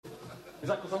Is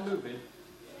that because I'm moving?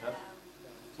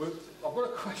 Yeah. I've got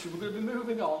a question. We're going to be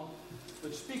moving on.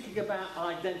 We're speaking about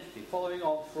identity, following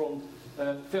on from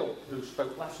Phil, who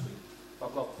spoke last week.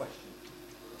 I've got a question.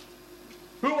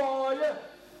 Who are you?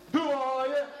 Who are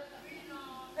you?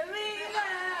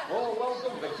 Oh, well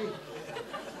done, Vicky.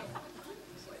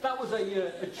 That was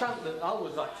a chant that I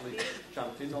was actually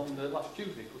chanting on last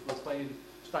Tuesday, because we were playing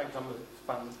Stags. I'm a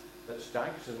fan at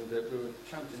Stags, and we were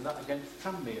chanting that against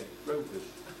Tranmere Rovers.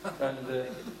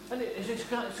 And it's a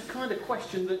kind of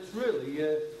question that's really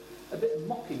a bit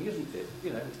mocking, isn't it?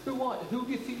 You know, who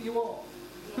do you think you are?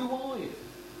 Who are you?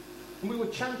 And we were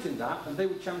chanting that, and they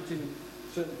were chanting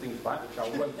certain things back, which I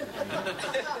won't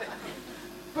repeat.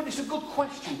 But it's a good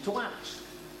question to ask.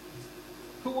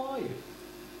 Who are you?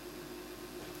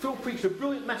 Phil preached a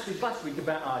brilliant message last week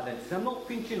about identity. I'm not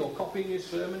pinching or copying his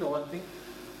sermon or anything,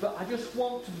 but I just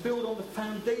want to build on the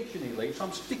foundation he laid, so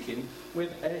I'm sticking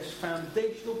with a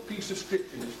foundational piece of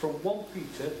scripture. It's from 1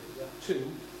 Peter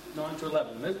 2, 9 to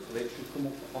 11, and hopefully it should come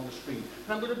up on the screen.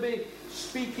 And I'm going to be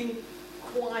speaking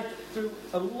quite through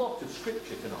a lot of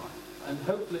scripture tonight, and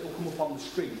hopefully it will come up on the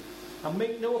screen. And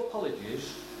make no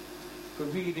apologies for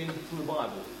reading from the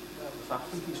Bible. I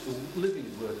think it's the living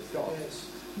word of God. Yes.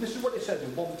 This is what it says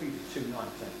in 1 Peter 2, 9, 10.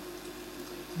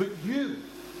 But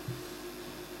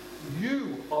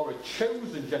you are a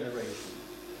chosen generation,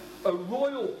 a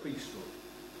royal priesthood,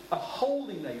 a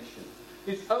holy nation,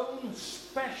 his own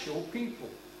special people,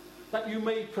 that you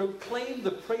may proclaim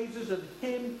the praises of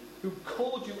him who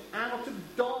called you out of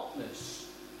darkness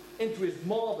into his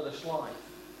marvellous light,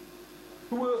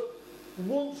 who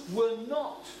once were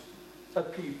not a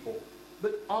people,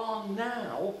 but are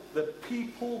now the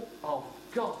people of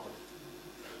God,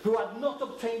 who had not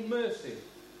obtained mercy,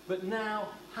 but now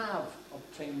have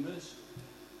obtained mercy.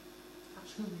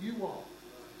 That's who you are.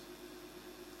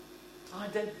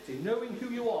 Identity, knowing who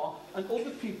you are, and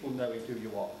other people knowing who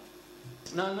you are.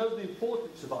 Now, I know the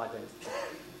importance of identity,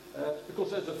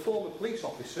 because as a former police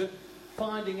officer,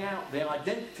 finding out the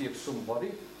identity of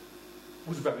somebody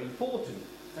was very important.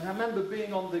 And I remember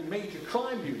being on the major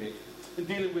crime unit and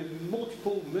dealing with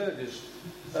multiple murders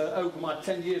over my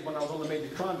 10 years when I was on the major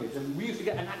crime unit. And we used to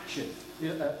get an action,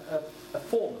 a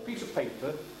form, a piece of paper,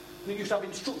 and it used to have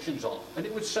instructions on. And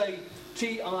it would say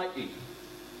TIE,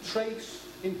 trace,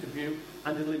 interview,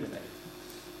 and eliminate.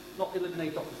 Not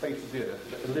eliminate off the face of the earth,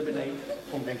 but eliminate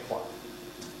from the inquiry.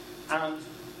 And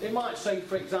it might say,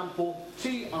 for example,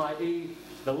 TIE,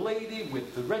 the lady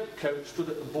with the red coat stood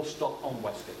at the bus stop on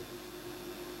Westgate.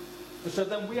 And so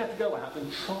then we had to go out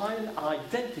and try and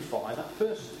identify that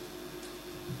person.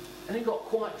 And it got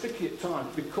quite tricky at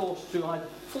times, because to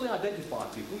fully identify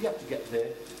people, you have to get their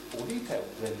full details,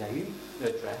 their name, their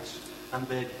address, and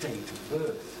their date of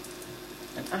birth.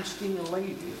 And asking a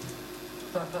lady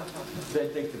their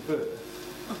date of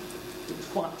birth, it was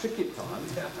quite tricky at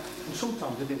times, and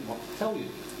sometimes they didn't want to tell you.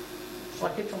 So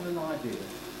I hit on an idea.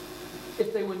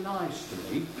 If they were nice to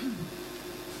me,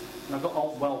 and I got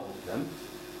on well with them,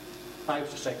 I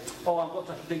used to say, oh, I've got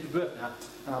to have a date of birth now,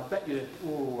 and I bet you,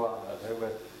 they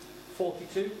were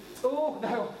 42. Oh,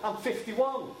 no, I'm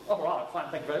 51. All right,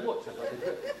 fine, thank you very much.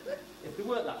 If they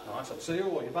weren't that nice, I'd say,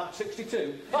 oh, you're about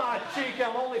 62. Ah, cheeky,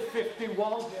 I'm only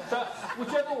 51. So,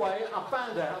 whichever way, I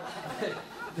found out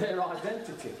their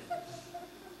identity.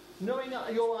 Knowing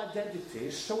your identity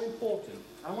is so important.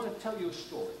 I want to tell you a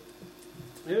story.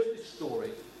 I heard this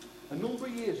story a number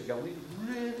of years ago, and it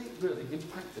really, really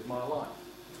impacted my life.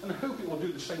 And I hope it will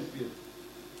do the same for you.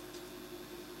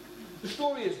 The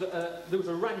story is that there was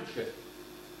a rancher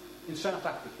in South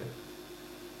Africa.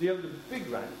 He owned a big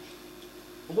ranch.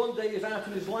 And one day he's out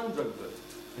in his Land Rover,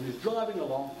 and he's driving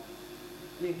along,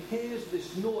 and he hears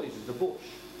this noise in the bush.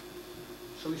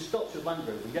 So he stops his Land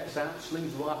Rover and gets out,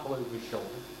 slings the rifle over his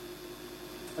shoulder,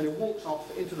 and he walks off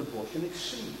into the bush, and he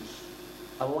sees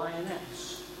a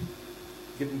lioness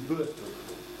giving birth to a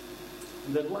cub.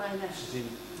 And the lioness is in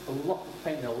a lot of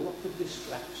pain, a lot of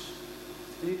distress.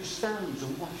 And he just stands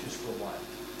and watches for a while.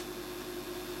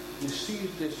 And he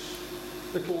sees this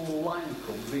little lion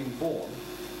cub being born.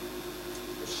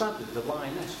 But sadly, the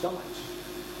lioness dies.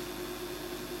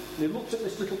 And he looks at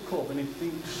this little cub and he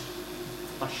thinks,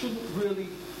 I shouldn't really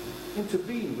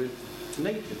intervene with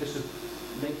nature. This is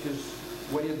nature's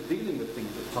way of dealing with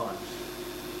things at times.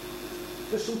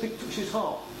 There's something touched his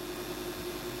heart.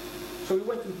 So he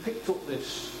went and picked up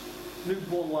this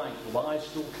newborn lion cub, eyes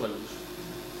still closed.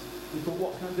 And he thought,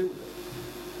 what can I do with it?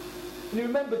 And he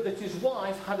remembered that his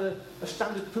wife had a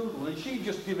standard poodle, and she'd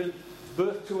just given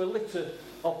birth to a litter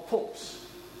of pups.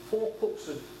 4 pups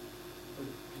had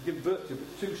given birth to,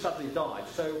 but 2 sadly died.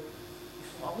 So he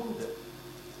thought,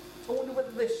 I wonder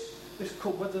whether this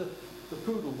cub, whether the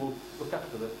poodle would look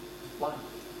after the lion.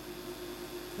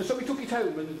 And so he took it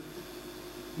home, and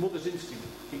mother's instinct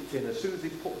kicked in. As soon as he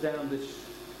put down this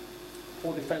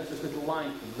poor defenceless little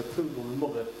lion, the poodle and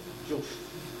mother just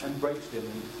embraced him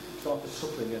and started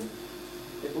suckling, and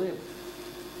it lived.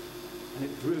 And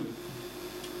it grew.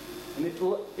 And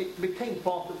it became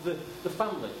part of the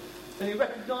family. And he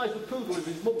recognised the poodle as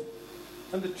his mum,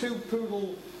 and the two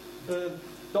poodle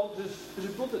dogs as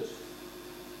his brothers.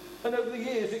 And over the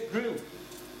years it grew.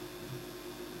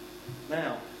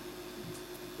 Now,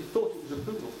 he thought it was a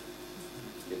poodle.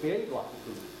 It behaved like a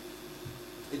poodle.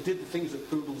 It did the things that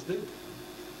poodles do.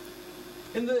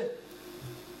 In the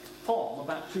farm,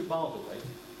 about 2 miles away,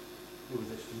 there was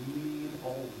this mean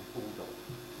old bulldog.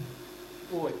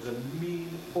 Oh, it was a mean,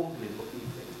 ugly looking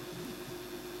thing.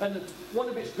 And one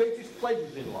of its greatest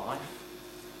pleasures in life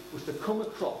was to come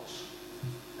across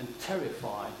and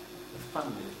terrify the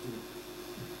family.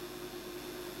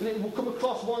 And it would come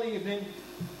across one evening,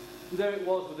 and there it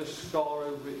was with a scar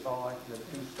over its eye, and 2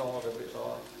 scars over its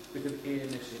eye, with an ear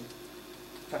missing,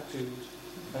 tattoos.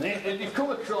 And it'd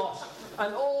come across,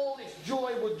 and all its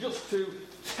joy was just to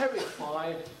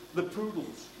terrify the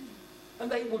poodles.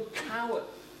 And they would cower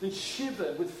and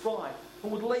shiver with fright,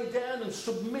 and would lay down and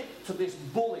submit to this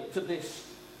bully, to this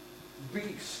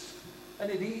beast. And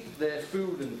it'd eat their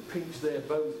food and pinch their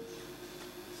bones.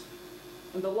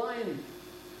 And the lion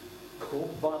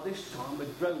cub, by this time,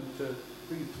 had grown to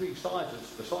three sizes,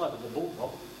 the size of the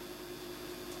bulldog.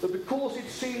 But because he'd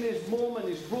seen his mum and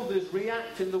his brothers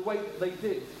react in the way that they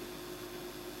did,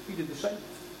 he did the same.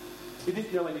 He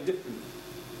didn't know any different.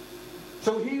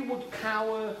 So he would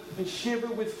cower and shiver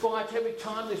with fright every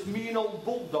time this mean old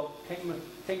bulldog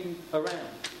came around.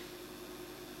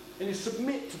 And he'd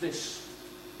submit to this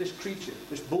creature,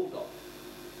 this bulldog.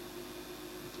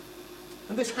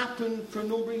 And this happened for a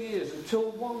number of years,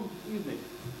 until one evening.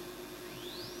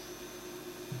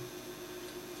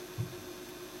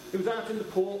 He was out in the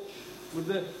porch with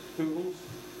the poodles,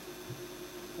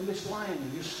 and this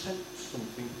lion just sensed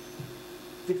something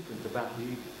different about the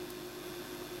evening.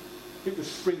 It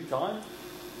was springtime,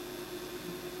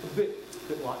 a bit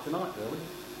like tonight, really.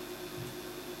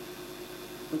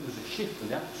 There was a shift in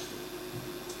the atmosphere.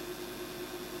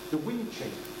 The wind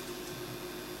changed.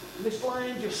 And this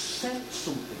lion just sensed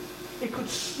something. It could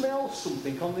smell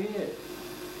something on the air.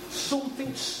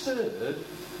 Something stirred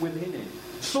within him.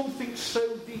 Something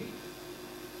so deep.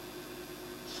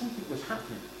 Something was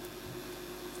happening.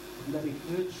 And then he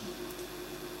heard something.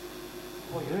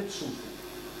 Oh, he heard something.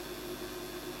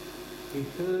 He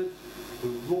heard the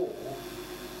roar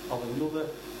of another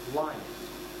lion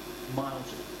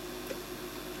miles away.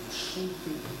 And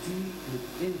something deep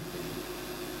within him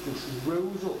just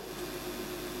rose up.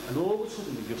 And all of a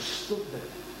sudden he just stood there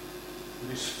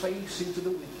with his face into the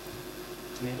wind.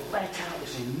 And he let out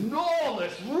this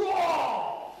enormous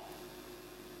roar.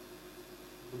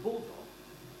 The bulldog,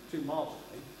 2 miles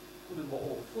away, wondered what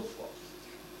all the fuss was.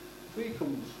 So he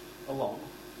comes along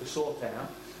to sort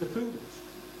out the poodles.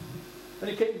 And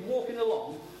he came walking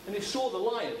along, and he saw the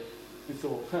lion. He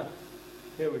thought,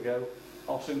 here we go,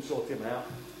 I'll soon sort him out.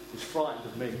 He's frightened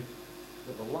of me.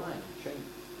 But the lion changed.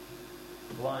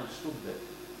 The lion stood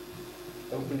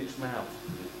there, opened its mouth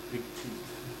with big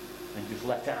teeth, and just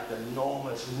let out an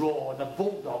enormous roar, and the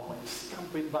bulldog went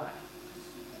scampering back.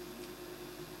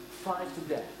 Frightened to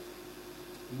death.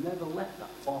 He never left that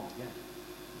farm again.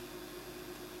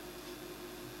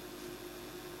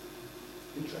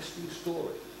 Interesting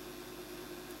story.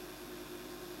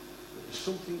 But there's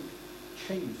something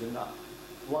changed in that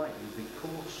lion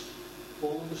because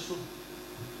all of a sudden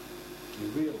he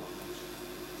realised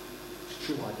his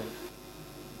true identity.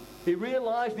 He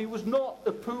realised he was not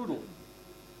a poodle.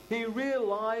 He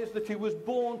realised that he was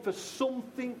born for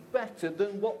something better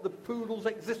than what the poodle's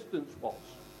existence was.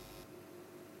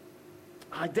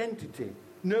 Identity,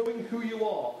 knowing who you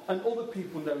are, and other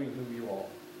people knowing who you are.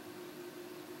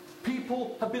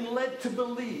 People have been led to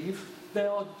believe they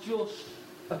are just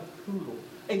a poodle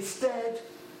instead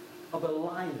of a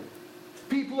lion.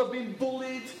 People have been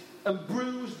bullied and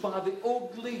bruised by the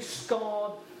ugly,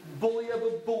 scarred bully of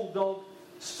a bulldog,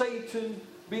 Satan,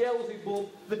 Beelzebub,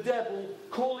 the devil,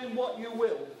 call him what you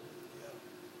will.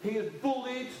 He has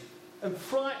bullied and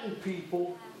frightened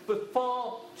people for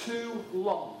far too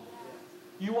long.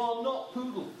 You are not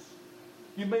poodles.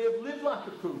 You may have lived like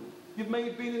a poodle. You may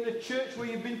have been in a church where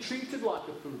you've been treated like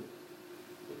a poodle.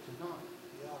 But tonight,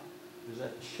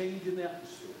 there's a change in the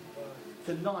atmosphere.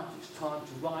 Tonight it's time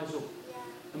to rise up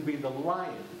and be the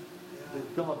lion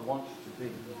that God wants you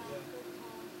to be.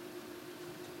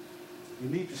 You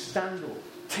need to stand up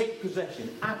take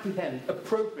possession, apprehend,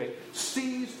 appropriate,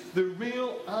 seize the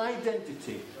real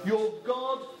identity, your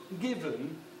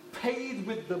God-given, paid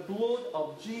with the blood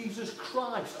of Jesus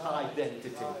Christ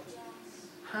identity.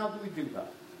 How do we do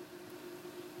that?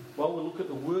 Well, we'll look at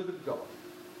the Word of God.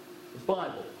 The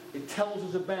Bible, it tells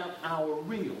us about our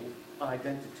real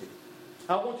identity.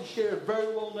 I want to share a very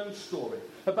well-known story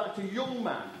about a young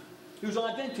man whose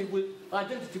identity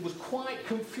was quite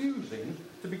confusing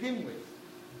to begin with.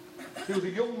 He was a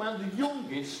young man, the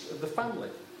youngest of the family.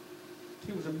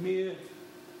 He was a mere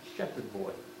shepherd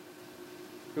boy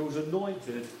who was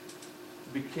anointed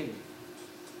to be king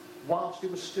whilst he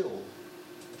was still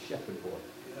a shepherd boy.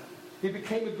 He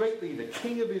became a great leader,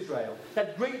 king of Israel,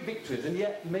 had great victories and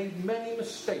yet made many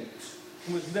mistakes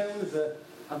and was known as a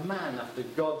man after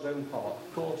God's own heart.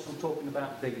 Of course, I'm talking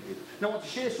about David. Now, I want to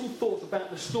share some thoughts about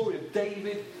the story of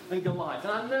David and Goliath.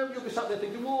 And I know you'll be sat there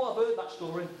thinking, oh, I've heard that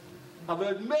story. I've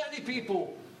heard many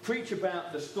people preach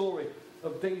about the story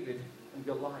of David and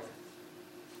Goliath.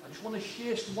 I just want to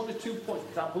share one or 2 points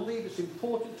because I believe it's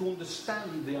important to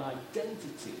understand the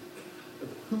identity of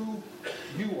who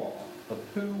you are, of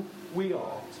who we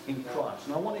are in Christ.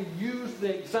 And I want to use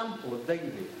the example of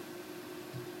David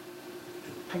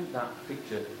to paint that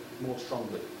picture more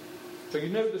strongly. So you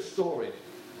know the story.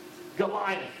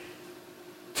 Goliath,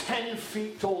 10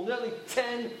 feet tall, nearly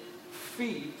 10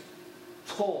 feet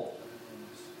tall.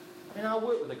 I mean, I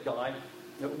work with a guy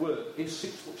at work, he's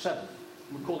 6'7".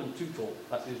 We call him Too Tall.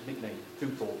 That's his nickname, Too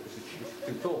Tall, because he's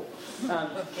too tall.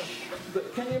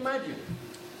 But can you imagine?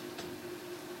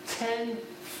 10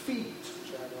 feet.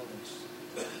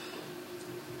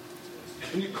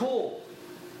 And you call.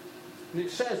 And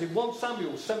it says in 1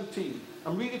 Samuel 17,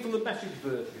 I'm reading from the Message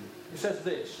version, it says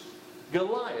this: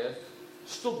 Goliath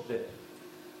stood there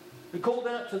and called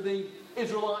out to the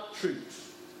Israelite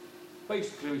troops.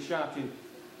 Basically, he was shouting,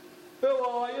 "Who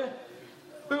are you?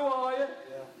 Who are you?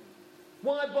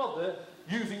 Why bother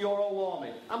using your whole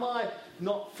army? Am I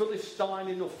not Philistine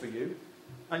enough for you?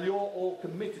 And you're all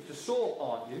committed to Saul,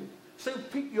 aren't you? So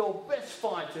pick your best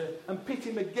fighter and pit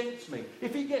him against me.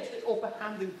 If he gets the upper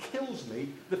hand and kills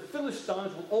me, the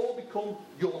Philistines will all become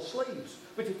your slaves.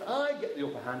 But if I get the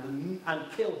upper hand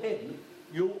and kill him,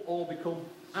 you'll all become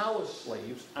our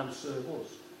slaves and serve us.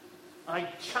 I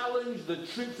challenge the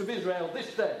troops of Israel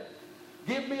this day.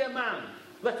 Give me a man.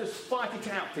 Let us fight it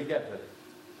out together."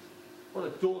 What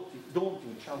a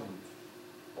daunting challenge.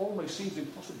 Almost seems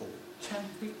impossible. 10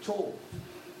 feet tall.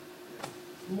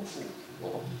 Muscles.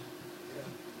 Oh.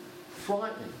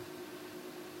 Frightening.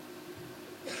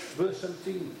 Verse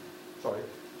 16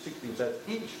 says,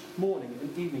 each morning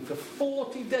and evening for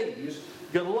 40 days,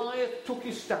 Goliath took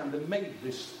his stand and made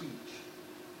this speech.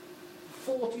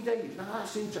 40 days. Now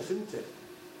that's interesting, isn't it?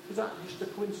 Is that just a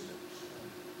coincidence?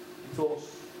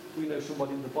 Because we know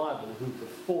somebody in the Bible who for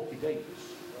 40 days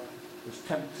was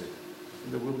tempted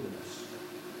in the wilderness.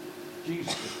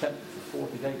 Jesus was tempted for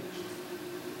 40 days.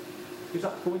 Is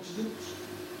that coincidence?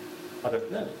 I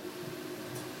don't know.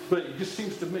 But it just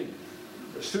seems to me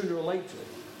that sooner or later,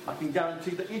 I can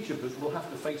guarantee that each of us will have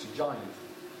to face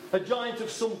a giant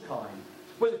of some kind.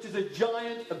 Whether it is a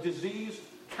giant of disease,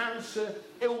 cancer,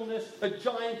 illness, a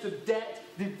giant of debt,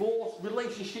 divorce,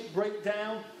 relationship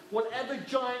breakdown, whatever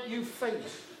giant you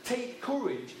face, take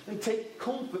courage and take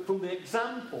comfort from the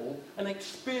example and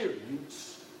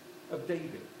experience of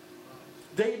David.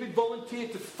 David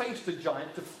volunteered to face the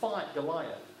giant, to fight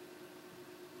Goliath.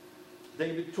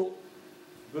 David took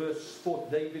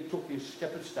his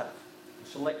shepherd's staff and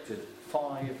selected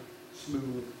 5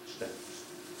 smooth stones.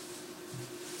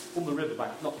 On the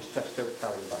riverbank, not his Tesco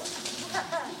carrier bag.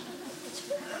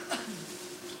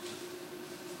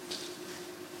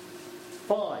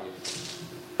 5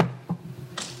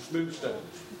 smooth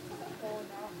stones,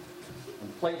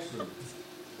 and placed them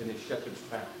in his shepherd's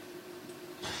pouch.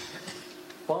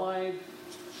 5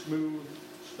 smooth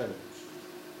stones.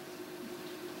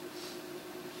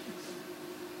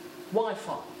 Why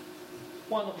 5?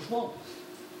 Why not just 1?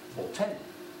 Or 10?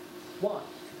 Why?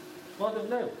 Well, I don't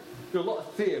know. There are a lot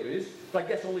of theories, but I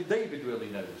guess only David really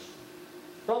knows.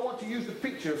 But I want to use the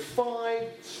picture of 5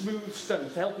 smooth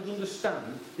stones to help us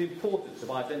understand the importance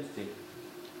of identity.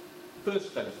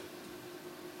 First stone.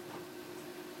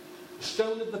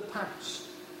 Stone of the past.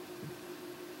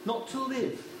 Not to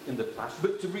live in the past,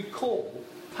 but to recall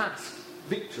past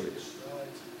victories.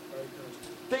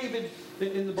 David,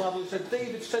 in the Bible, it said,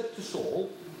 David said to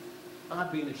Saul,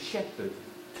 "I've been a shepherd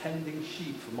tending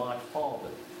sheep for my father.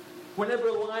 Whenever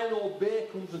a lion or bear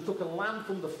comes and took a lamb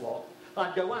from the flock,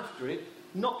 I'd go after it,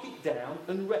 knock it down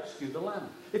and rescue the lamb.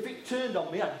 If it turned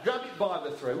on me, I'd grab it by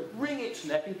the throat, wring its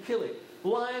neck and kill it.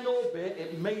 Lion or bear,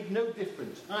 it made no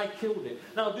difference. I killed it.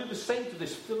 Now I'll do the same to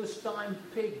this Philistine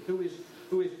pig who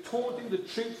is taunting the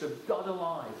troops of God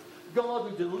alive. God,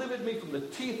 who delivered me from the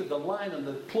teeth of the lion and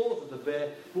the claws of the bear,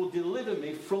 will deliver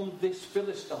me from this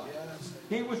Philistine. Yes.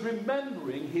 He was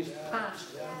remembering his past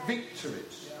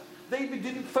victories. Yeah. David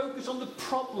didn't focus on the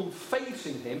problem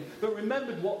facing him, but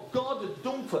remembered what God had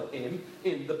done for him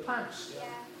in the past. Yeah.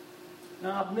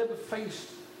 Now, I've never faced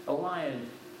a lion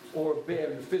or a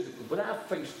bear in the physical, but I've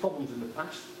faced problems in the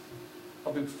past.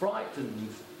 I've been frightened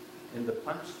in the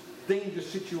past. Dangerous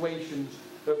situations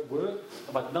at work.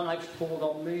 I've had knives pulled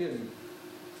on me and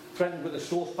threatened with a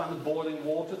saucepan of boiling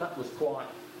water. That was quite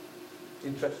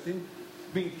interesting.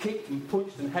 Being kicked and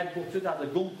punched and headbutted. I had a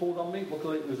gun pulled on me.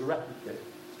 Luckily it was a replica.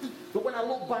 But when I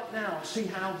look back now, I see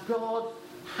how God's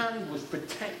hand was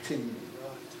protecting me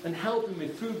and helping me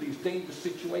through these dangerous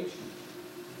situations.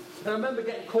 And I remember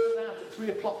getting called out at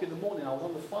 3 o'clock in the morning. I was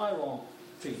on the firearm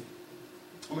team.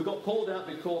 And we got called out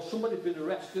because somebody had been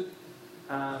arrested,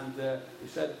 and he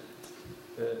said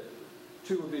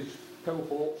two of his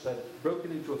cohorts had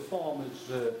broken into a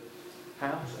farmer's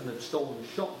house and had stolen a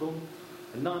shotgun,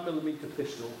 a 9mm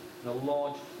pistol, and a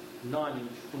large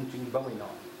 9-inch hunting bowie knife.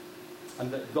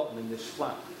 And they'd gotten in this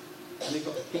flat. And he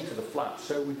got the key to the flat.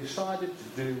 So we decided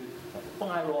to do a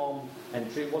firearm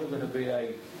entry. It wasn't going to be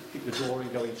a keep the door in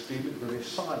going screaming, it was a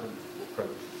silent approach.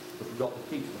 But we got the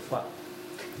key to the flat.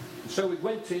 And so we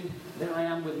went in, there I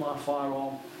am with my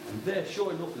firearm, and there,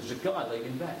 sure enough, there's a guy laying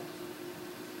in bed.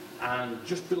 And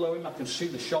just below him, I can see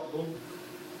the shotgun.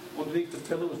 Underneath the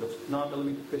pillow was a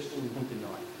 9mm pistol and hunting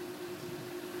knife.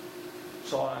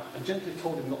 So I gently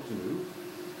told him not to move,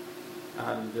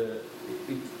 and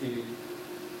he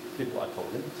did what I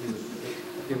told him.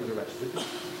 He was arrested.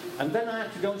 And then I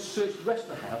had to go and search the rest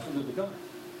of the house and look at the guy.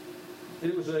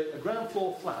 And it was a ground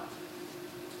floor flat,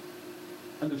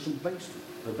 and there was some basement.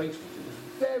 The basement, it was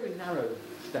very narrow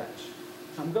steps.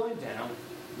 So I'm going down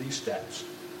these steps,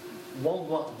 one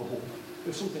light bulb. It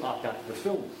was something like that in the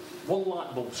film. One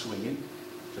light bulb swinging.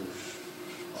 So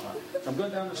I'm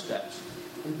going down the steps,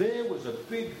 and there was a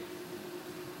big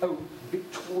oak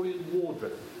Victorian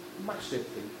wardrobe, massive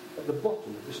thing, at the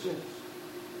bottom of the stairs.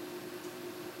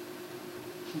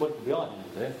 Somebody could be hiding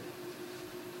in there.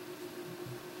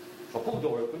 So I pull the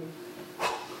door open.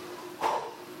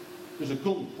 There's a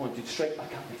gun pointed straight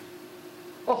back at me.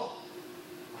 Oh!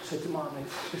 I said to my mate,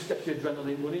 this gets the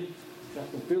adrenaline running.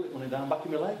 I can feel it running down back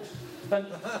in my legs. And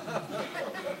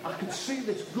I could see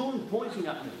this gun pointing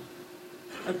at me.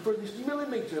 And for this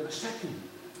millimetre of a second,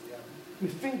 my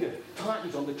finger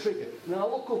tightens on the trigger. And I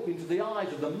look up into the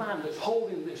eyes of the man that's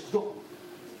holding this gun.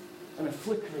 And a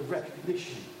flicker of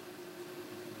recognition.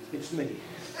 It's me.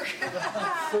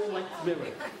 Full-length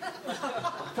mirror.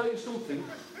 I'll tell you something.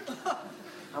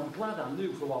 I'm glad I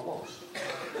knew who I was.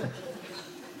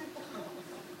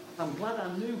 I'm glad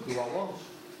I knew who I was.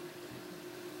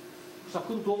 Because I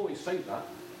couldn't always say that.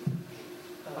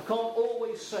 I can't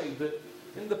always say that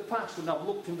in the past when I've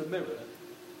looked in the mirror,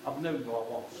 I've known who I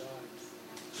was.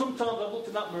 Sometimes I've looked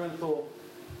in that mirror and thought,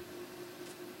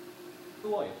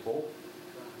 who are you, Paul?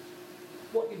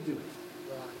 What are you doing?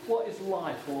 What is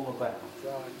life all about?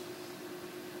 Yeah.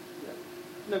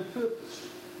 No purpose.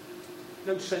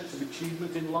 No sense of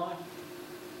achievement in life.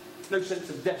 No sense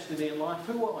of destiny in life.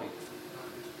 Who are you?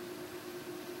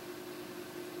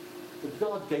 But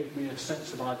God gave me a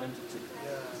sense of identity.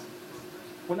 Yeah.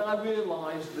 When I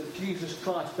realised that Jesus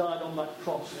Christ died on that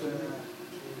cross for me,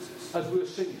 as we were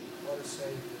singing, what a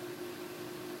Saviour.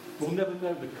 We'll never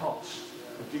know the cost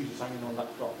of Jesus hanging on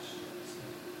that cross.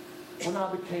 When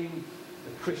I became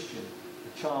a Christian,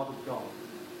 a child of God,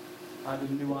 I had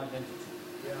a new identity.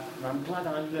 Yeah. And I'm glad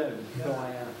I know who I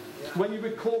am. Yeah. When you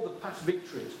recall the past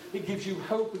victories, it gives you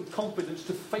hope and confidence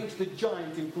to face the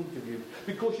giant in front of you,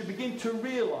 because you begin to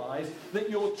realise that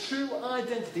your true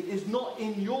identity is not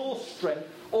in your strength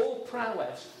or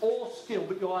prowess or skill,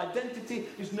 but your identity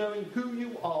is knowing who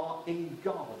you are in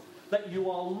God, that you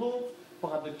are loved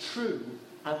by the true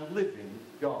and living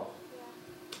God.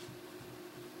 Yeah.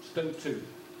 Stone 2.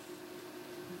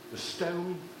 The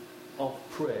stone of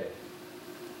prayer.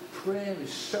 Prayer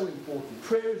is so important.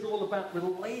 Prayer is all about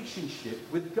relationship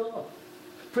with God.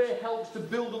 Prayer helps to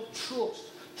build up trust.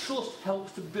 Trust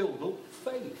helps to build up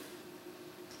faith.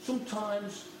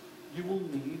 Sometimes you will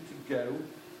need to go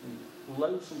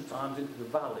low sometimes into the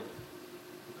valley.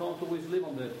 You can't always live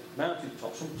on the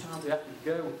mountaintop. Sometimes you have to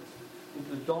go into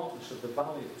the darkness of the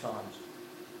valley at times.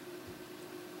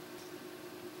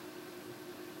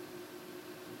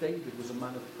 David was a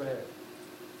man of prayer.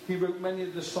 He wrote many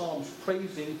of the Psalms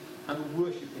praising and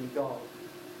worshipping God.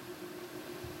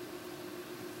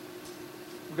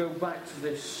 We go back to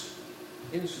this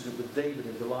incident with David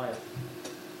and Goliath.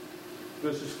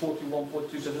 Verses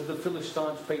 41-42 says, as the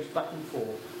Philistines paced back and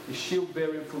forth, his shield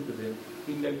bearer in front of him,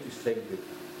 he noticed David.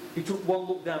 He took one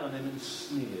look down on him and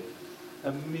sneered.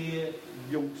 A mere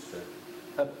youngster,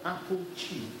 of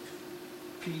apple-cheeked,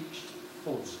 peached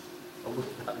fuzz. I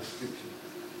love that description.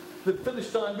 The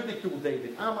Philistine ridiculed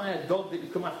David. Am I a dog that you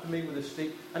come after me with a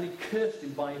stick? And he cursed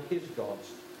him by his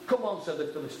gods. Come on, said the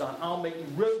Philistine, I'll make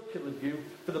roadkill of you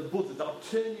for the buzzards. I'll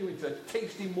turn you into a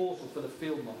tasty morsel for the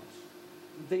field mice.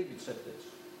 And David said this.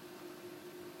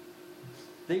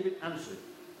 David answered,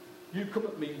 you come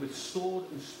at me with sword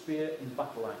and spear and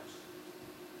battle axe.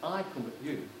 I come at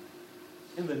you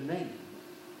in the name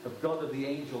of God of the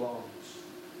angel armies,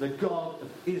 the God of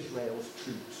Israel's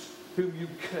troops, whom you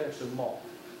curse and mock.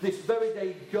 This very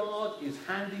day God is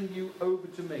handing you over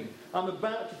to me. I'm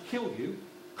about to kill you,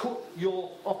 cut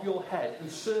off your head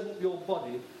and serve up your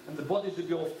body and the bodies of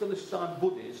your Philistine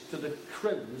buddies to the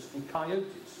crows and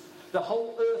coyotes. The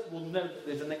whole earth will know that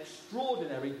there's an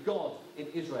extraordinary God in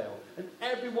Israel. And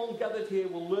everyone gathered here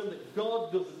will learn that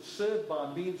God doesn't serve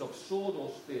by means of sword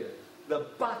or spear. The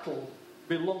battle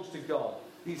belongs to God.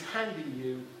 He's handing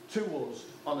you to us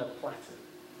on a platter.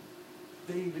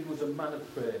 David was a man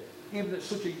of prayer, even at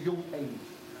such a young age.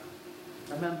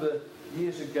 I remember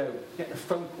years ago getting a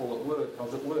phone call at work. I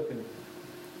was at work and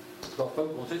got a phone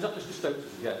call and said, is that Mr. Stokes? I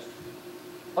said, yes.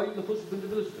 Are you the husband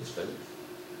of Elizabeth Stokes?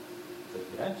 I said,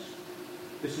 yes.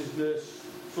 This is nurse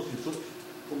such and such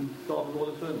from Derby Royal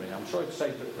Infirmary. I'm sorry to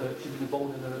say that she's been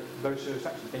involved in a very serious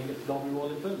accident. Can you get to Derby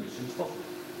Royal Infirmary as soon as possible?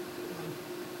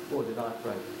 Boy, did I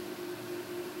pray.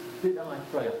 Did I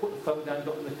pray? I put the phone down,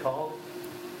 got in the car,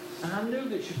 and I knew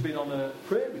that she'd been on a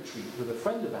prayer retreat with a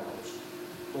friend of ours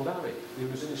called Harry, who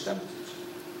was in his 70s.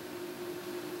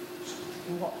 So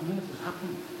thinking, what on earth has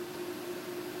happened?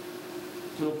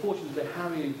 So unfortunately,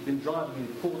 Harry had been driving and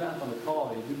he pulled out on the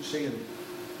car, he didn't see him.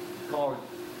 The car had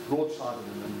broadsided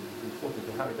him, and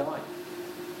unfortunately Harry died.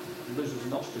 And Liz was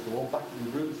in hospital, all battered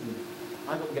and bruised, and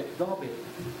I got to get to Derby,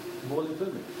 Royal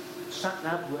Infirmary. Sat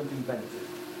nav weren't invented.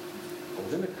 I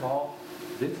was in the car,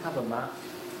 didn't have a map,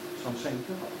 so I'm saying,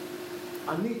 God,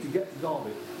 I need to get to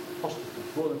Derby Hospital,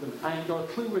 Royal Infirmary. I ain't got a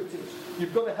clue where it is.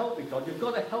 You've got to help me, God. You've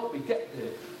got to help me get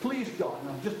there. Please, God. And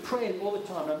I'm just praying all the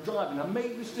time. I'm driving. I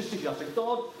made this decision. I said,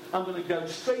 God, I'm going to go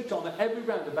straight on at every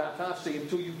roundabout I see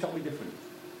until you tell me different.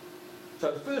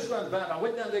 So the first roundabout, I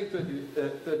went down the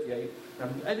A38,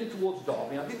 and I'm heading towards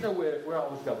Derby. I didn't know where I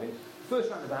was going. First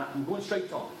roundabout, I'm going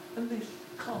straight on. And this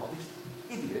car,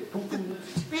 this idiot, comes from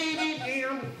the speed,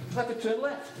 I had to turn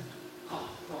left. Oh,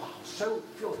 I'm so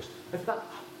furious. I've got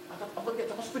to get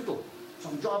to hospital. So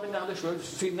I'm driving down this road to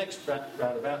see the next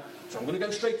roundabout. So I'm going to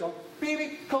go straight on.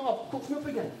 Beep, car cuts me up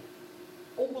again.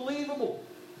 Unbelievable.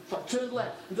 So I turned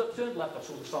left. As I turned left, I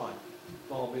saw the sign.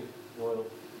 Derby Royal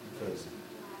Infirmary.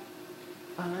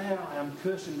 And there I am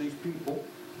cursing these people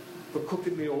for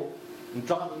cutting me up and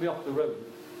driving me off the road.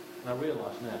 And I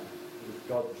realise now that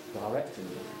God was directing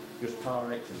me, just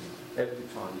directing me every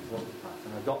time he went the path.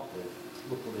 And I got there.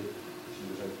 Luckily, she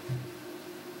was okay.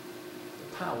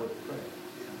 The power of prayer.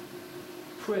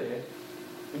 Prayer,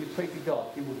 when you pray to God,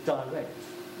 he will direct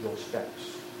your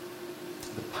steps.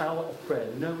 The power of prayer,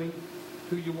 knowing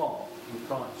who you are in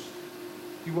Christ.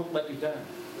 He won't let you down.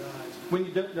 Right. When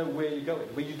you don't know where you're going,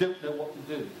 when you don't know what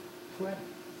to do, pray,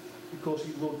 because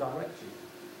he will direct you.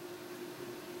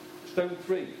 Stone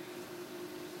 3,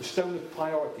 the stone of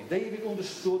priority. David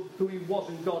understood who he was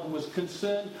in God and was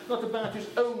concerned not about his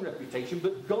own reputation,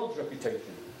 but God's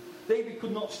reputation. David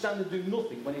could not stand and do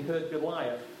nothing when he heard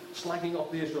Goliath slagging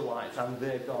off the Israelites and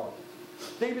their God.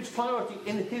 David's priority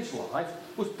in his life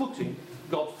was putting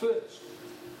God first.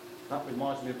 That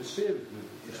reminds me of the series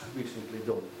we've just recently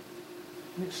done.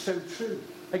 And it's so true.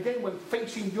 Again, when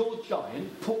facing your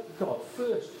giant, put God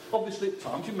first. Obviously, at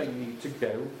times you may need to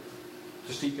go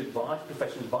to seek advice,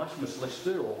 professional advice from a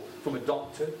solicitor or from a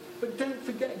doctor. But don't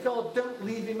forget God. Don't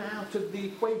leave him out of the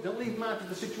equation. Don't leave him out of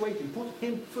the situation. Put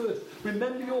him first.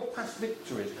 Remember your past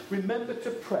victories. Remember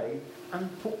to pray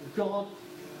and put God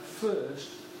first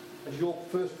as your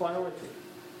first priority.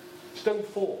 Stone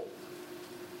 4.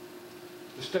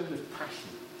 The stone of passion.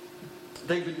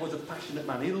 David was a passionate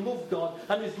man. He loved God,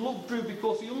 and his love grew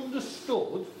because he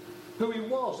understood who he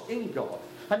was in God,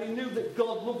 and he knew that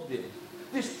God loved him.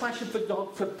 This passion for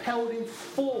God propelled him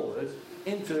forward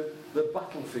into the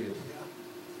battlefield.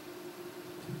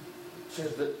 It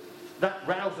says that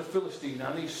roused the Philistine,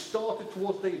 and he started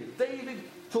towards David. David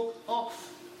took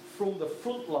off from the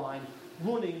front line,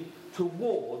 running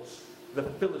towards the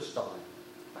Philistine.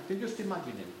 I can just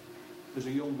imagine him as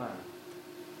a young man.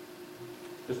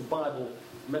 As the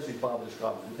Message Bible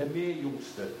describes him, a mere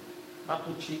youngster,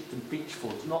 apple-cheeked and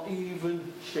peach-fuzz, not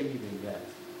even shaving yet,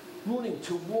 running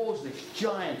towards this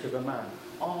giant of a man,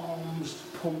 arms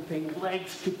pumping,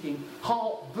 legs kicking,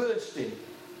 heart bursting,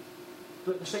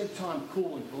 but at the same time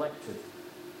cool and collected,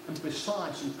 and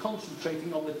precise and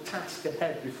concentrating on the task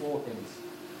ahead before him,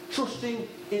 trusting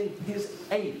in his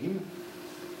aim,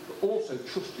 but also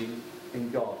trusting in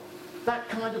God. That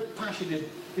kind of passion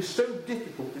is so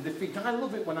difficult to defeat. I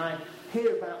love it when I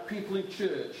hear about people in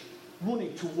church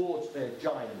running towards their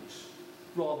giants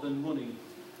rather than running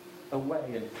away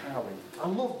and cowering. I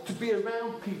love to be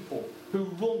around people who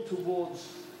run towards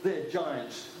their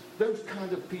giants. Those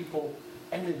kind of people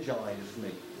energize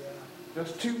me.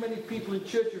 There's too many people in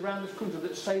churches around this country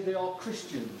that say they are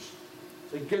Christians.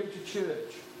 They go to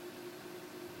church.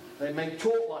 They may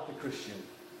talk like a Christian,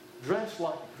 dress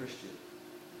like a Christian.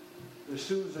 But as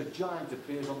soon as a giant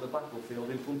appears on the battlefield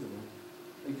in front of them,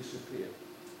 they disappear.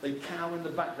 They cower in the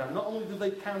background. Not only do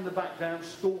they cower in the background,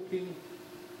 stalking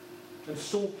and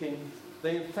sulking,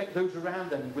 they infect those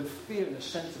around them with fear and a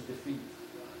sense of defeat.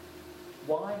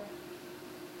 Why?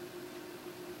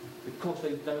 Because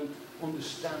they don't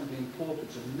understand the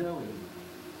importance of knowing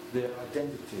their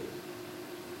identity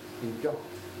in God.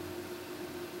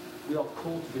 We are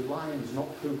called to be lions,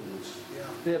 not poodles.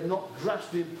 They have not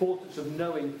grasped the importance of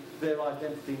knowing their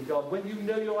identity in God. When you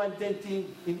know your identity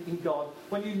in God,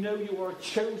 when you know you are a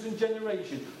chosen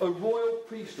generation, a royal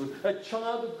priesthood, a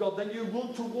child of God, then you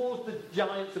run towards the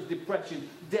giants of depression,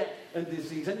 death and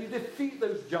disease. And you defeat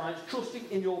those giants, trusting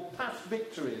in your past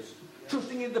victories,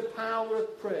 trusting in the power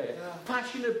of prayer,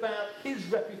 passionate about his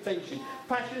reputation,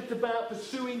 passionate about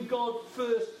pursuing God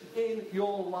first in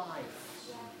your life.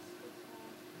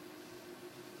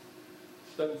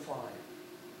 Stone 5,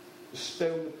 the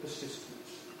stone of persistence.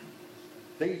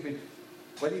 David,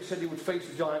 when he said he would face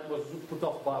the giant, wasn't put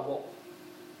off by what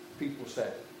people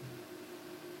said.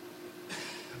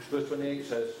 Verse 28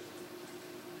 says,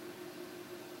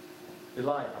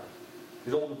 Eliab,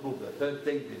 his older brother, heard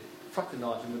David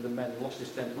fraternising with the men and lost his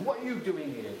temper. What are you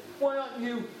doing here? Why aren't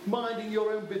you minding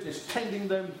your own business, tending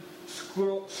them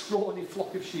scrawny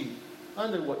flock of sheep? I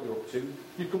know what you're up to.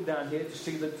 You come down here to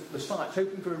see the sights,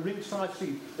 hoping for a ringside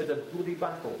seat at a bloody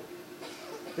battle.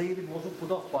 David wasn't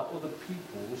put off by other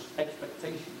people's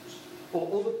expectations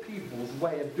or other people's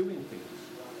way of doing things.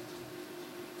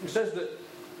 It says that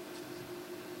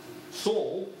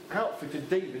Saul outfitted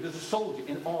David as a soldier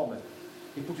in armour.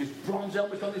 He put his bronze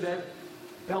helmet on his head,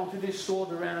 belted his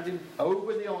sword around him,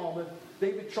 over the armour.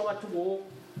 David tried to walk,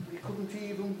 but he couldn't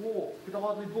even walk. He could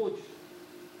hardly budge.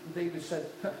 And David said,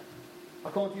 I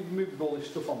can't even move with all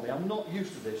this stuff on me. I'm not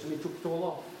used to this. And he took it all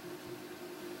off.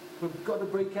 We've got to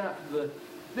break out of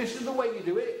this is the way you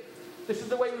do it. This is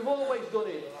the way we've always done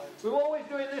it. We've always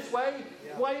done it this way.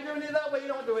 Why are you doing it that way? You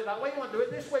don't do it that way. You want to do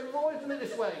it this way. We've always done it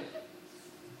this way.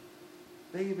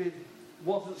 David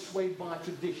wasn't swayed by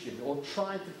tradition or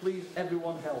trying to please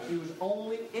everyone else. He was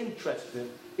only interested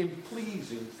in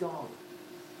pleasing God.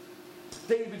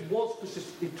 David was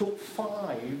persistent. He took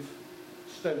 5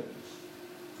 stones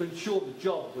to ensure the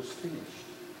job was finished,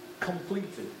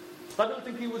 completed. I don't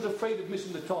think he was afraid of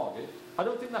missing the target. I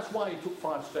don't think that's why he took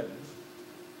 5 stones.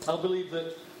 I believe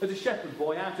that as a shepherd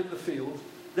boy out in the field,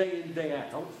 day in, day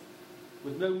out,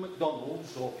 with no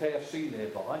McDonald's or KFC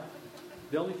nearby,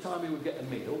 the only time he would get a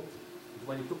meal was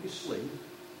when he took his sling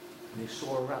and he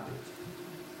saw a rabbit.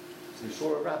 He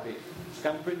saw a rabbit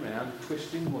scampering around,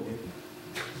 twisting money,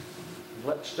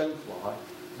 let the stone fly,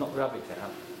 knock the rabbit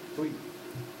out, to eat.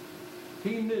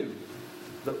 He knew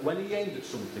that when he aimed at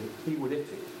something, he would hit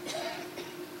it.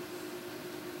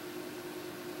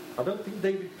 I don't think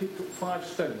David picked up 5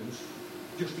 stones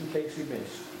just in case he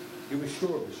missed. He was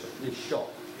sure of his shot.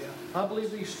 I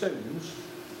believe these stones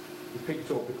he picked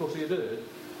up because he had heard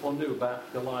or knew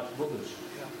about Goliath's brothers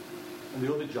and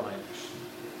the other giants.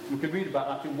 We can read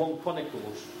about that in 1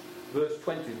 Chronicles, verse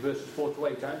 20, verses 4 to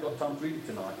 8. I haven't got time to read it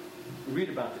tonight. We read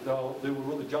about it. There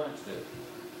were other giants there.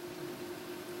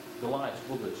 Goliath's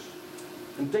brothers.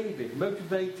 And David,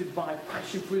 motivated by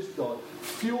passion for his God,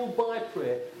 fueled by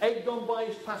prayer, egged on by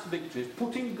his past victories,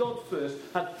 putting God first,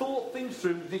 had thought things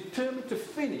through, determined to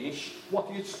finish what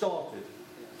he had started.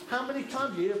 How many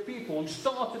times do you hear people who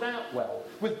started out well,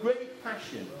 with great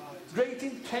passion, great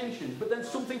intention, but then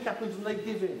something happens and they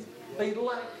give in. They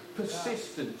lack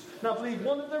persistence. Now I believe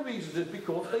one of the reasons is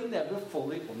because they never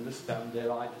fully understand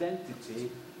their identity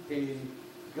in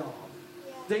God.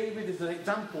 David is an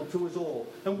example to us all.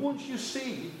 And once you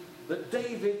see that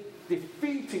David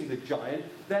defeating the giant,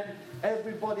 then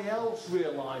everybody else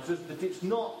realises that it's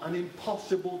not an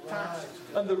impossible task.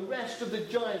 And the rest of the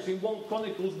giants in 1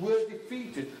 Chronicles were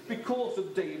defeated because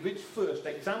of David's first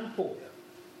example.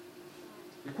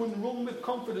 We couldn't run with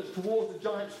confidence towards the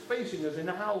giants facing us in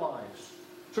our lives.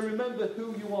 So remember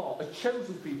who you are, a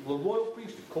chosen people, a royal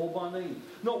priesthood called by name.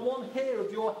 Not one hair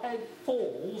of your head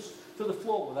falls to the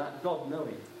floor without God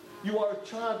knowing. You are a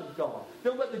child of God.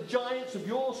 Don't let the giants of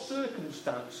your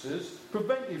circumstances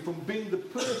prevent you from being the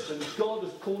person God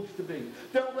has called you to be.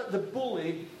 Don't let the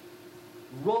bully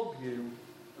rob you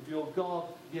of your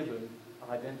God-given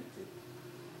identity.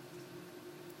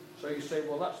 So you say,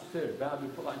 well, that's the theory, but how do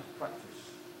we put that into practice?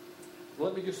 Well,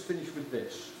 let me just finish with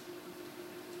this.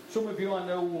 Some of you I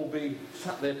know will be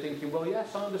sat there thinking, well,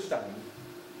 yes, I understand.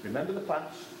 Remember the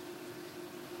past,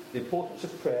 the importance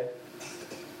of prayer,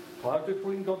 priority of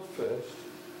putting God first,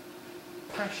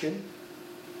 passion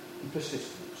and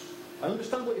persistence. I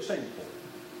understand what you're saying,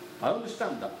 Paul. I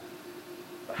understand that.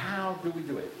 But how do we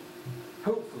do it?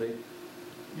 Hopefully,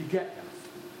 you get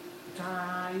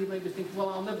that. You may be thinking, well,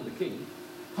 I'll never be king.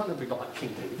 I'll never be like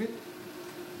King David.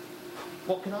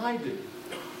 What can I do?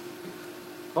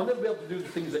 I'll never be able to do the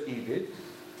things that he did.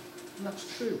 And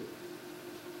that's true.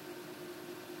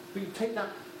 But you take that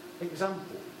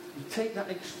example, you take that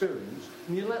experience,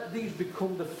 and you let these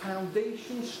become the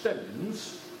foundation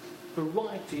stones for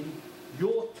writing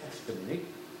your testimony,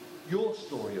 your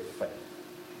story of faith.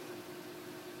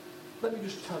 Let me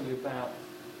just tell you about,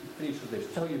 finish with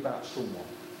this, tell you about someone.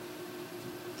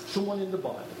 Someone in the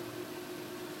Bible.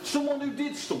 Someone who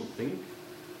did something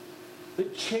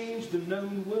that changed the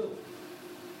known world.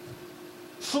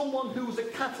 Someone who was a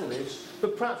catalyst for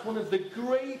perhaps one of the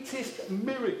greatest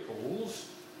miracles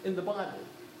in the Bible.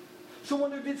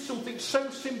 Someone who did something so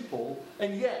simple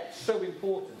and yet so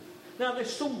important. Now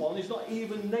this someone is not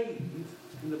even named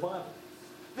in the Bible.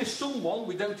 This someone,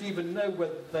 we don't even know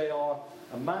whether they are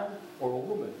a man or a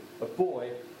woman, a boy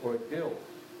or a girl.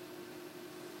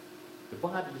 The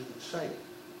Bible doesn't say.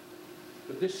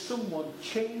 But this someone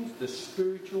changed the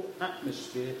spiritual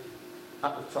atmosphere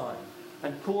at the time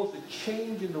and caused a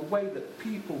change in the way that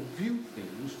people view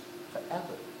things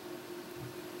forever.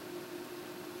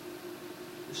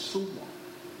 There's someone.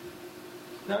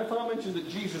 Now, if I mention that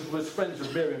Jesus was friends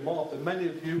with Mary and Martha, many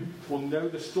of you will know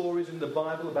the stories in the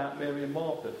Bible about Mary and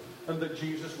Martha and that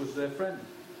Jesus was their friend.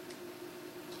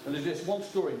 And there's this one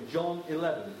story in John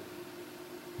 11,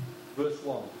 verse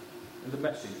 1, in the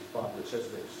Message Bible. It says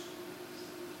this.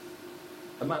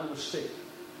 A man was sick.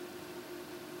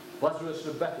 Lazarus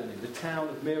of Bethany, the town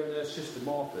of Mary and her sister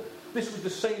Martha. This was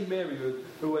the same Mary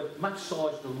who had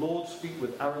massaged the Lord's feet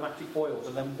with aromatic oils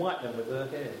and then wiped them with her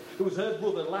hair. It was her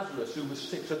brother Lazarus who was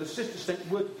sick. So the sister sent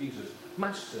word to Jesus,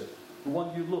 Master, the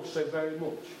one you love so very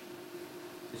much,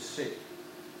 is sick.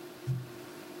 I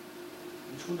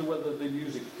just wonder whether the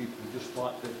music people just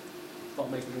like to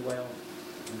start making their way on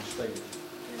the stage.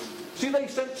 See, they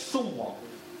sent someone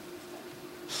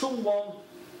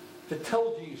to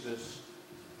tell Jesus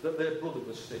that their brother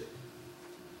was sick.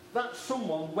 That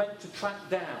someone went to track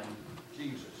down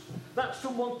Jesus. That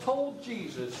someone told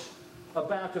Jesus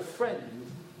about a friend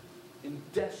in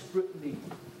desperate need.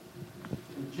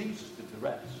 And Jesus did the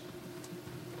rest.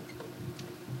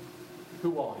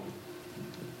 Who are you?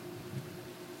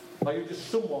 Are you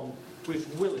just someone who is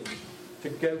willing to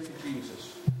go to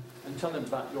Jesus and tell him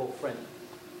about your friend,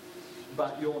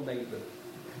 about your neighbour,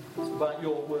 about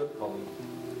your work colleague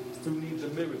who needs a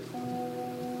miracle?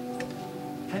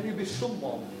 Can you be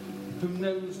someone who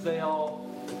knows they are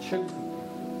a chosen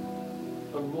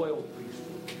people, a royal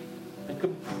priesthood, and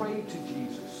can pray to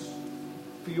Jesus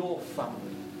for your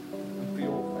family and for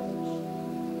your friends?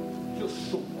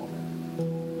 Just someone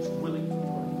who's willing to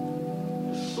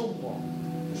pray. Just someone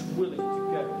who's willing to go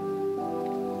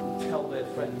and tell their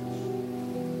friends.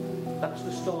 That's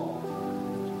the start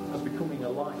of becoming a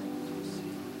light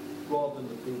rather than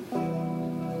the thief.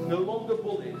 No longer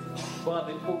bullied by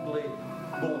the ugly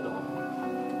bulldog.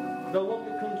 No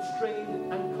longer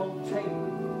constrained and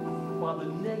contained by the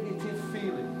negative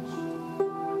feelings.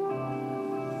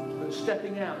 But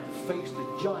stepping out to face the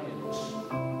giants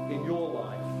in your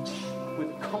life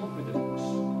with confidence